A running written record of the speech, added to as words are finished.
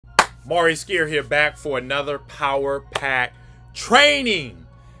Maurice here back for another Power Pack training.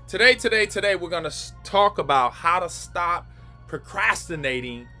 Today, we're going to talk about how to stop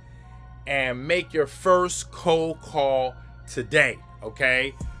procrastinating and make your first cold call today,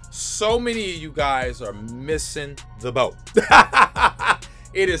 okay? So many of you guys are missing the boat.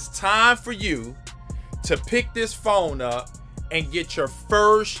 It is time for you to pick this phone up and get your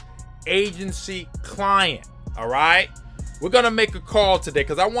first agency client, all right? We're gonna make a call today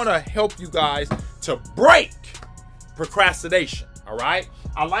because I want to help you guys to break procrastination, all right?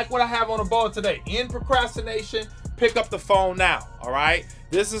 I like what I have on the board today. In procrastination, pick up the phone now, all right?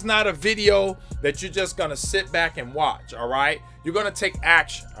 This is not a video that you're just gonna sit back and watch, all right? You're gonna take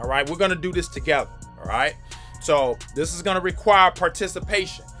action, all right? We're gonna do this together, all right? So this is gonna require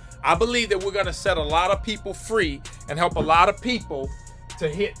participation. I believe that we're gonna set a lot of people free and help a lot of people to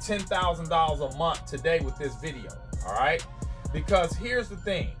hit $10,000 a month today with this video, all right? Because here's the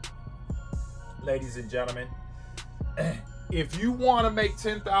thing, ladies and gentlemen, if you want to make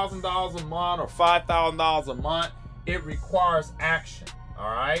 $10,000 a month or $5,000 a month, it requires action,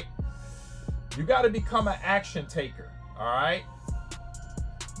 all right? You got to become an action taker, all right?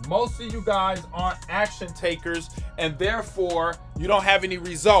 Most of you guys aren't action takers, and therefore you don't have any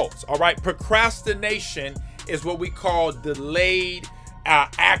results, all right? Procrastination is what we call delayed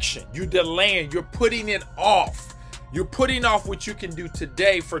action. You're delaying, you're putting it off. You're putting off what you can do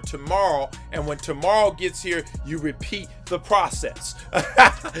today for tomorrow, and when tomorrow gets here, you repeat the process.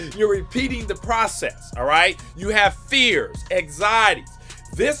 You're repeating the process, all right? You have fears, anxieties.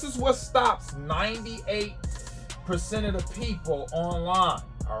 This is what stops 98% of the people online,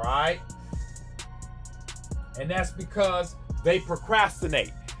 all right? And that's because they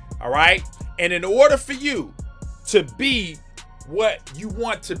procrastinate, all right? And in order for you to be what you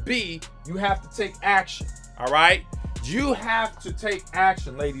want to be, you have to take action, all right? You have to take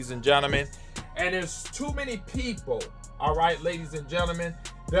action, ladies and gentlemen. And there's too many people, all right, ladies and gentlemen,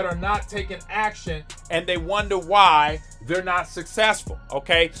 that are not taking action, and they wonder why they're not successful,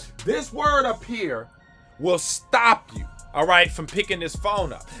 okay? This word up here will stop you, all right, from picking this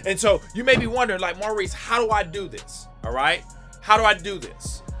phone up. And so you may be wondering, like, Maurice, how do I do this, all right? How do I do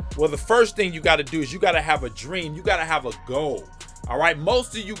this? Well, the first thing you got to do is you got to have a dream. You got to have a goal. All right,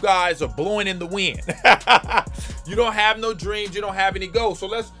 most of you guys are blowing in the wind. You don't have no dreams, you don't have any goals. So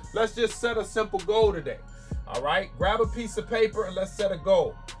let's just set a simple goal today. All right, grab a piece of paper and let's set a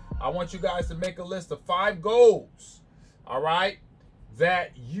goal. I want you guys to make a list of 5 goals, all right,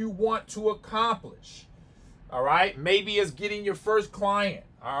 that you want to accomplish. All right, maybe it's getting your first client,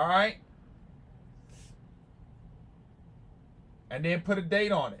 all right? And then put a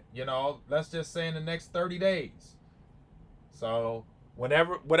date on it, you know, let's just say in the next 30 days. So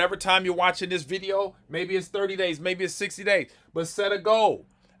whatever time you're watching this video, maybe it's 30 days, maybe it's 60 days, but set a goal.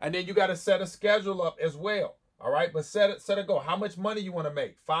 And then you got to set a schedule up as well. All right, but set a goal. How much money you want to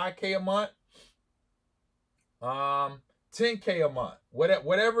make? 5K a month? 10K a month,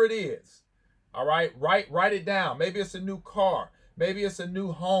 whatever it is. All right, write it down. Maybe it's a new car. Maybe it's a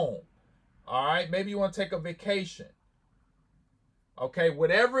new home. All right, maybe you want to take a vacation. Okay,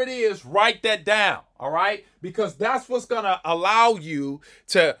 whatever it is, write that down, all right? Because that's what's going to allow you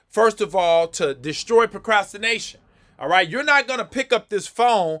to, first of all, to destroy procrastination, all right? You're not going to pick up this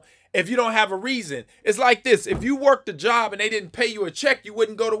phone if you don't have a reason. It's like this. If you worked a job and they didn't pay you a check, you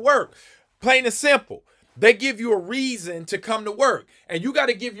wouldn't go to work. Plain and simple. They give you a reason to come to work, and you got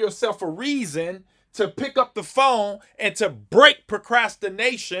to give yourself a reason to pick up the phone and to break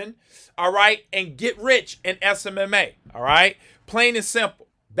procrastination, all right, and get rich in SMMA, all right? Plain and simple.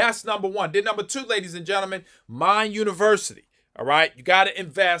 That's number 1. Then number 2, ladies and gentlemen, Mind University, all right? You got to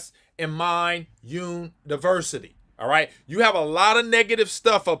invest in Mind University, all right? You have a lot of negative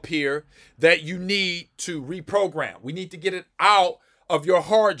stuff up here that you need to reprogram. We need to get it out of your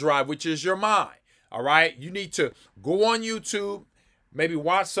hard drive, which is your mind, all right? You need to go on YouTube, maybe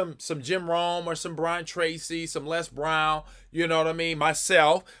watch some Jim Rome or some Brian Tracy, some Les Brown, you know what I mean?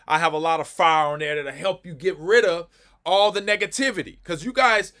 Myself, I have a lot of fire on there that'll help you get rid of all the negativity, because you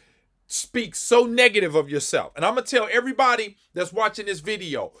guys speak so negative of yourself. And I'm going to tell everybody that's watching this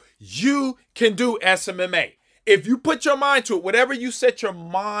video, you can do SMMA. If you put your mind to it, whatever you set your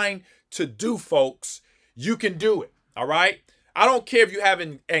mind to do, folks, you can do it, all right? I don't care if you have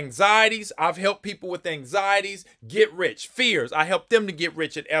anxieties. I've helped people with anxieties get rich. Fears, I help them to get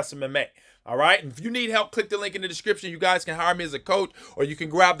rich at SMMA. All right. And if you need help, click the link in the description. You guys can hire me as a coach, or you can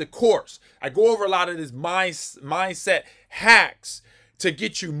grab the course. I go over a lot of this mindset hacks to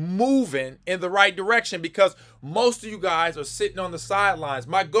get you moving in the right direction, because most of you guys are sitting on the sidelines.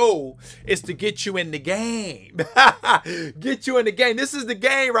 My goal is to get you in the game. Get you in the game. This is the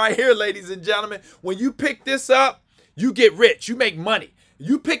game right here, ladies and gentlemen. When you pick this up, you get rich. You make money.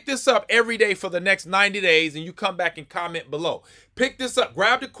 You pick this up every day for the next 90 days and you come back and comment below. Pick this up.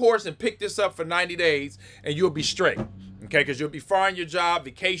 Grab the course and pick this up for 90 days and you'll be straight. Okay, because you'll be firing your job,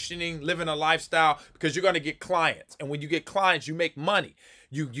 vacationing, living a lifestyle, because you're going to get clients. And when you get clients, you make money.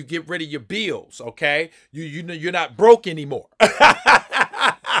 You get rid of your bills, okay? You're not broke anymore.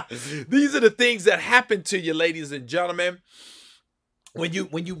 These are the things that happen to you, ladies and gentlemen, when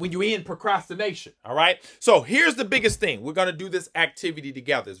you're in procrastination, all right? So here's the biggest thing. We're going to do this activity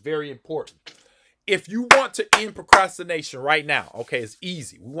together. It's very important. If you want to end procrastination right now, okay, it's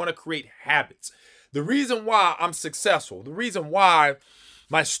easy. We want to create habits. The reason why I'm successful, the reason why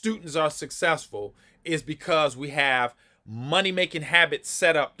my students are successful is because we have money-making habits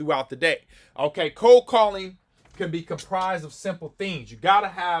set up throughout the day. Okay, cold calling can be comprised of simple things. You got to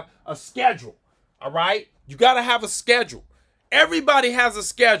have a schedule, all right? You got to have a schedule. Everybody has a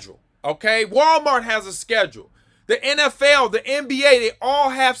schedule, okay? Walmart has a schedule. The NFL, the NBA, they all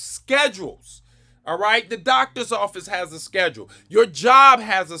have schedules, all right? The doctor's office has a schedule. Your job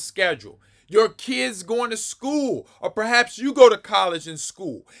has a schedule. Your kids going to school, or perhaps you go to college and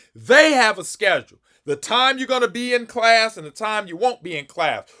school, they have a schedule. The time you're going to be in class and the time you won't be in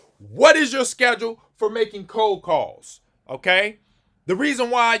class. What is your schedule for making cold calls? Okay? The reason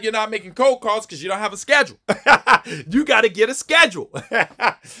why you're not making cold calls is because you don't have a schedule. You got to get a schedule.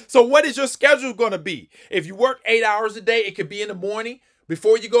 So what is your schedule going to be? If you work 8 hours a day, it could be in the morning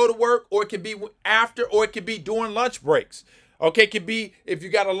before you go to work, or it could be after, or it could be during lunch breaks. Okay, it could be if you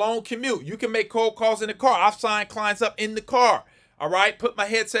got a long commute. You can make cold calls in the car. I've signed clients up in the car. All right, put my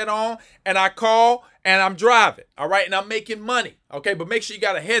headset on and I call and I'm driving. All right, and I'm making money. Okay, but make sure you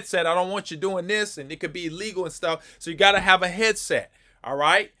got a headset. I don't want you doing this, and it could be illegal and stuff. So you got to have a headset. All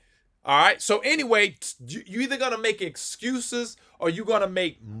right. All right. So anyway, you either going to make excuses or you're going to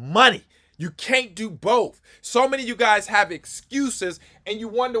make money. You can't do both. So many of you guys have excuses and you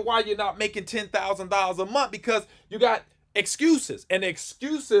wonder why you're not making $10,000 a month, because you got excuses, and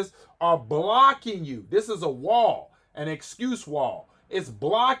excuses are blocking you. This is a wall, an excuse wall. It's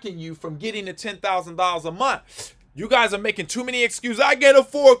blocking you from getting to $10,000 a month. You guys are making too many excuses. I can't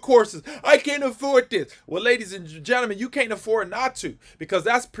afford courses. I can't afford this. Well, ladies and gentlemen, you can't afford not to, because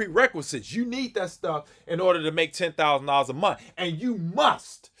that's prerequisites. You need that stuff in order to make $10,000 a month. And you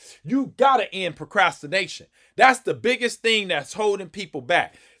must. You got to end procrastination. That's the biggest thing that's holding people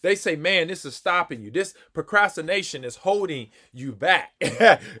back. They say, man, this is stopping you. This procrastination is holding you back.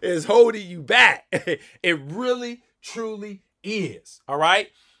 It's holding you back. It really, truly is. All right.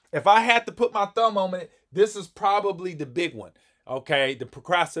 If I had to put my thumb on it, this is probably the big one. Okay, the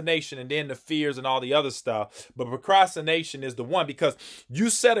procrastination, and then the fears and all the other stuff. But procrastination is the one, because you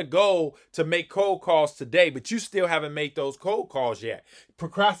set a goal to make cold calls today, but you still haven't made those cold calls yet.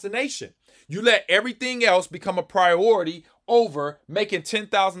 Procrastination. You let everything else become a priority over making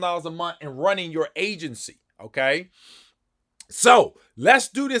 $10,000 a month and running your agency. Okay, so let's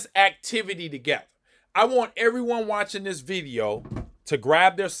do this activity together. I want everyone watching this video to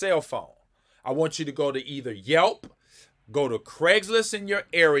grab their cell phone. I want you to go to either Yelp, go to Craigslist in your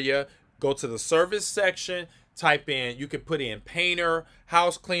area, go to the service section, type in, you can put in painter,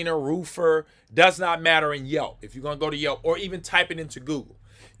 house cleaner, roofer, does not matter in Yelp. If you're going to go to Yelp, or even type it into Google,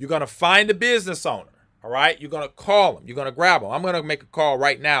 you're going to find a business owner, all right? You're going to call them. You're going to grab them. I'm going to make a call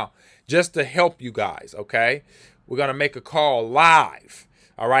right now just to help you guys, okay? We're going to make a call live,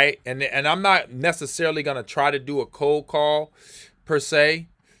 all right? And I'm not necessarily going to try to do a cold call per se,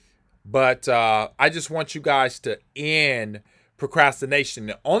 but I just want you guys to end procrastination.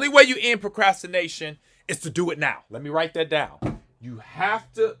 The only way you end procrastination is to do it now. Let me write that down. You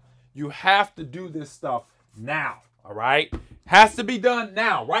have to do this stuff now, all right? Has to be done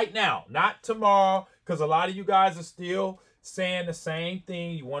now, right now, not tomorrow, because a lot of you guys are still saying the same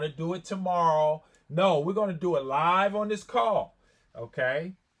thing. You want to do it tomorrow. No, we're going to do it live on this call,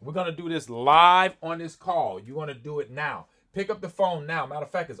 okay? We're going to do this live on this call. You want to do it now. Pick up the phone now. Matter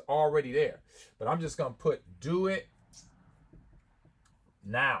of fact, it's already there. But I'm just going to put do it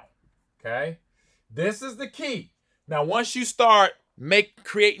now. Okay? This is the key. Now, once you start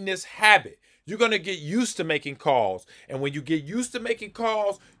creating this habit, you're going to get used to making calls. And when you get used to making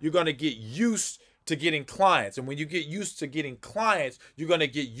calls, you're going to get used to getting clients. And when you get used to getting clients, you're going to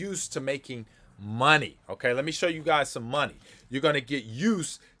get used to making money. Okay? Let me show you guys some money. You're going to get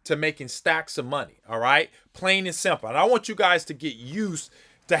used to making stacks of money, all right? Plain and simple. And I want you guys to get used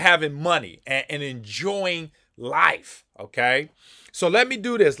to having money and enjoying life, okay? So let me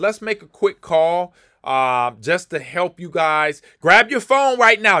do this. Let's make a quick call just to help you guys. Grab your phone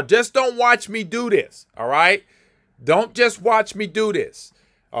right now. Just don't watch me do this, all right? Don't just watch me do this.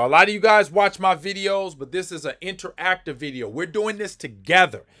 A lot of you guys watch my videos, but this is an interactive video. We're doing this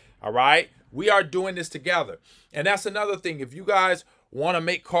together, all right? We are doing this together. And that's another thing. If you guys want to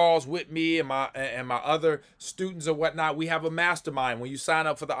make calls with me and my other students or whatnot, we have a mastermind. When you sign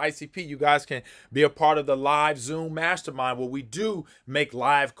up for the ICP, you guys can be a part of the live Zoom mastermind where we do make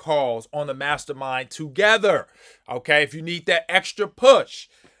live calls on the mastermind together, okay? If you need that extra push.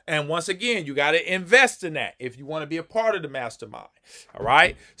 And once again, you got to invest in that if you want to be a part of the mastermind. All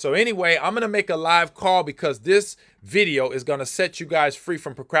right. So anyway, I'm going to make a live call because this video is going to set you guys free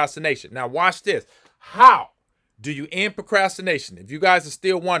from procrastination. Now, watch this. How do you end procrastination? If you guys are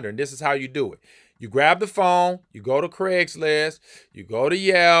still wondering, this is how you do it. You grab the phone, you go to Craigslist, you go to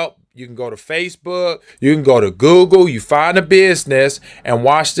Yelp, you can go to Facebook, you can go to Google, you find a business, and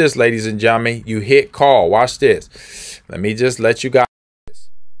watch this, ladies and gentlemen. You hit call. Watch this. Let me just let you guys.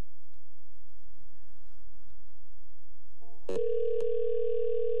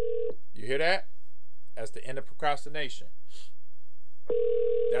 You hear that? That's the end of procrastination.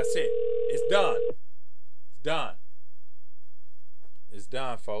 That's it. It's done. It's done. It's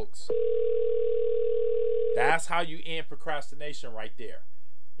done, folks. That's how you end procrastination right there.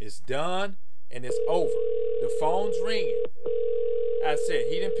 It's done and it's over. The phone's ringing. That's it.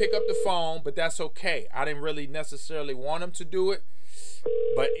 He didn't pick up the phone, but that's okay. I didn't really necessarily want him to do it.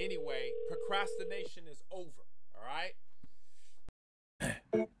 But anyway, procrastination is over. All right?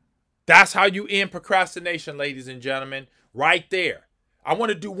 That's how you end procrastination, ladies and gentlemen, right there. I want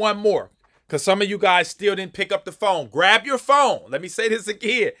to do one more because some of you guys still didn't pick up the phone. Grab your phone. Let me say this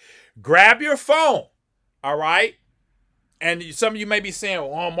again. Grab your phone, all right? And some of you may be saying,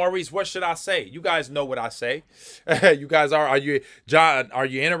 oh, Maurice, what should I say? You guys know what I say. You guys are you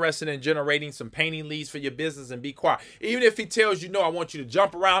interested in generating some painting leads for your business? And be quiet. Even if he tells you no, I want you to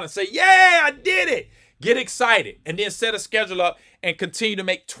jump around and say, yeah, I did it. Get excited and then set a schedule up and continue to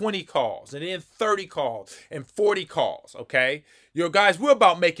make 20 calls and then 30 calls and 40 calls, okay? Yo, guys, we're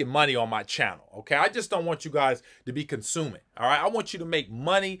about making money on my channel, okay? I just don't want you guys to be consuming, all right? I want you to make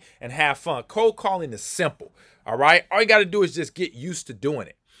money and have fun. Cold calling is simple, all right? All you got to do is just get used to doing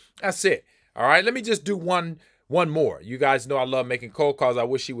it. That's it, all right? Let me just do one more. You guys know I love making cold calls. I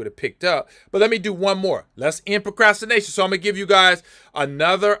wish he would have picked up, but let me do one more. Let's end procrastination. So I'm going to give you guys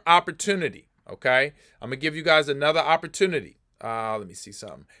another opportunity. Okay, I'm going to give you guys another opportunity. Let me see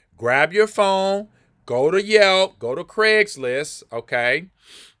something. Grab your phone, go to Yelp, go to Craigslist, okay?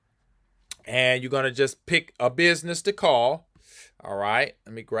 And you're going to just pick a business to call. All right,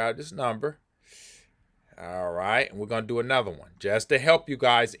 let me grab this number. All right, and we're going to do another one just to help you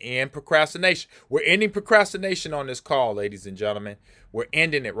guys end procrastination. We're ending procrastination on this call, ladies and gentlemen. We're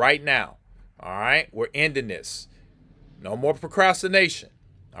ending it right now. All right, we're ending this. No more procrastination.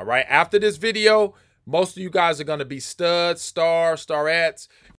 All right, after this video, most of you guys are going to be studs, starettes.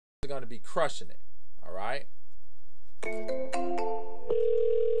 You're going to be crushing it. All right.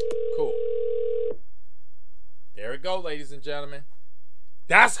 Cool. There we go, ladies and gentlemen.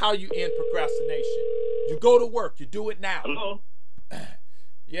 That's how you end procrastination. You go to work. You do it now. Hello?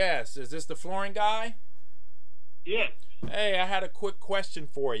 Yes. Is this the flooring guy? Yes. Hey, I had a quick question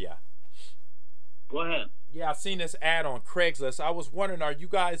for you. Go ahead. Yeah, I've seen this ad on Craigslist. I was wondering, are you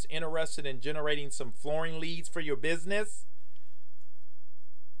guys interested in generating some flooring leads for your business?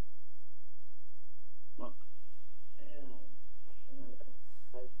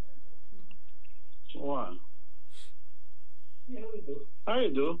 Wow. Yeah, we do. I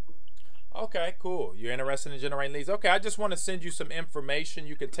do. Okay, cool. You're interested in generating leads. Okay, I just want to send you some information.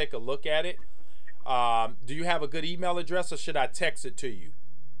 You can take a look at it. Do you have a good email address or should I text it to you?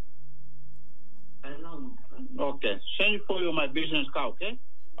 Okay. Send it for you my business card, okay?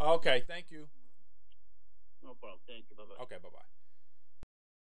 Okay, thank you. No problem. Thank you. Bye-bye. Okay, bye-bye.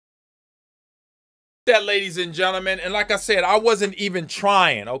 That, ladies and gentlemen, and like I said, I wasn't even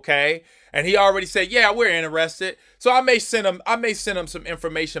trying, okay? And he already said, yeah, we're interested. So I may send him some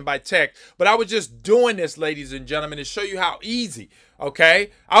information by text, but I was just doing this, ladies and gentlemen, to show you how easy,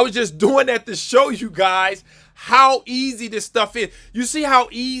 okay? I was just doing that to show you guys how easy this stuff is. You see how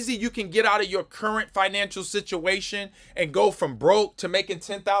easy you can get out of your current financial situation and go from broke to making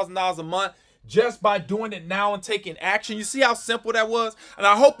 $10,000 a month just by doing it now and taking action. You see how simple that was? And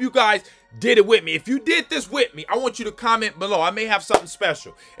I hope you guys did it with me. If you did this with me, I want you to comment below. I may have something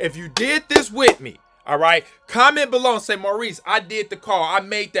special. If you did this with me, All right. Comment below and say, Maurice, I did the call. I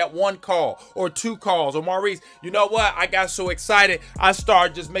made that 1 call or 2 calls. Or Maurice, you know what? I got so excited. I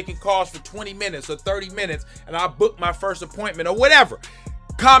started just making calls for 20 minutes or 30 minutes and I booked my first appointment or whatever.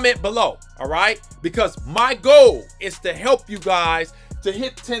 Comment below. All right. Because my goal is to help you guys to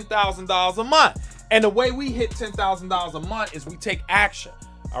hit $10,000 a month. And the way we hit $10,000 a month is we take action.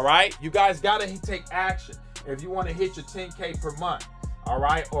 All right. You guys got to take action if you want to hit your 10K per month. All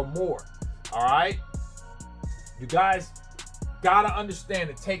right. Or more. All right. You guys gotta understand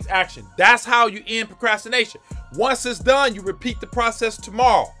it takes action. That's how you end procrastination. Once it's done, you repeat the process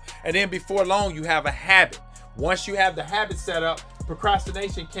tomorrow. And then before long, you have a habit. Once you have the habit set up,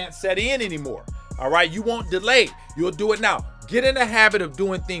 procrastination can't set in anymore. All right, you won't delay. You'll do it now. Get in the habit of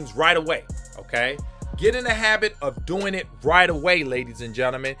doing things right away, okay? Get in the habit of doing it right away, ladies and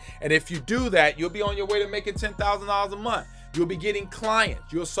gentlemen. And if you do that, you'll be on your way to making $10,000 a month. You'll be getting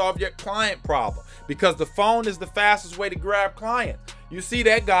clients. You'll solve your client problem because the phone is the fastest way to grab clients. You see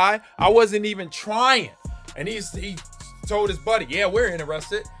that guy? I wasn't even trying. And he told his buddy, yeah, we're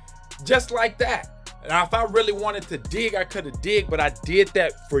interested. Just like that. Now, if I really wanted to dig, I could have dig, but I did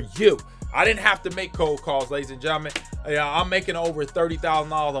that for you. I didn't have to make cold calls, ladies and gentlemen. I'm making over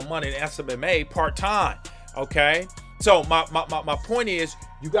 $30,000 a month in SMMA part-time, okay? So my point is,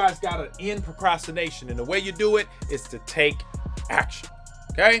 you guys got to end procrastination. And the way you do it is to take action.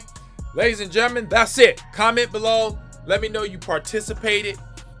 Okay? Ladies and gentlemen, that's it. Comment below. Let me know you participated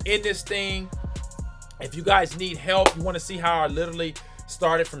in this thing. If you guys need help, you want to see how I literally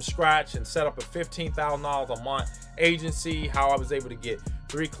started from scratch and set up a $15,000 a month agency, how I was able to get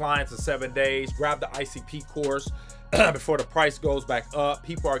 3 clients in 7 days, grab the ICP course before the price goes back up.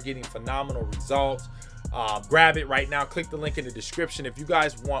 People are getting phenomenal results. Grab it right now. Click the link in the description. If you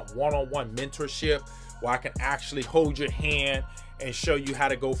guys want one-on-one mentorship where I can actually hold your hand and show you how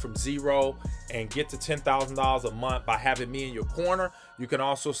to go from 0 and get to $10,000 a month by having me in your corner, you can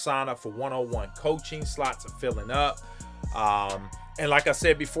also sign up for one-on-one coaching. Slots are filling up. And like I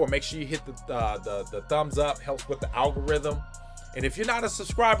said before, make sure you hit the thumbs up. Helps with the algorithm. And if you're not a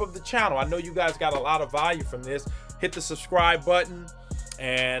subscriber of the channel, I know you guys got a lot of value from this. Hit the subscribe button.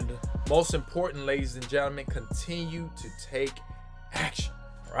 And most important, ladies and gentlemen, continue to take action.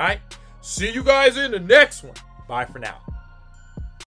 All right? See you guys in the next one. Bye for now.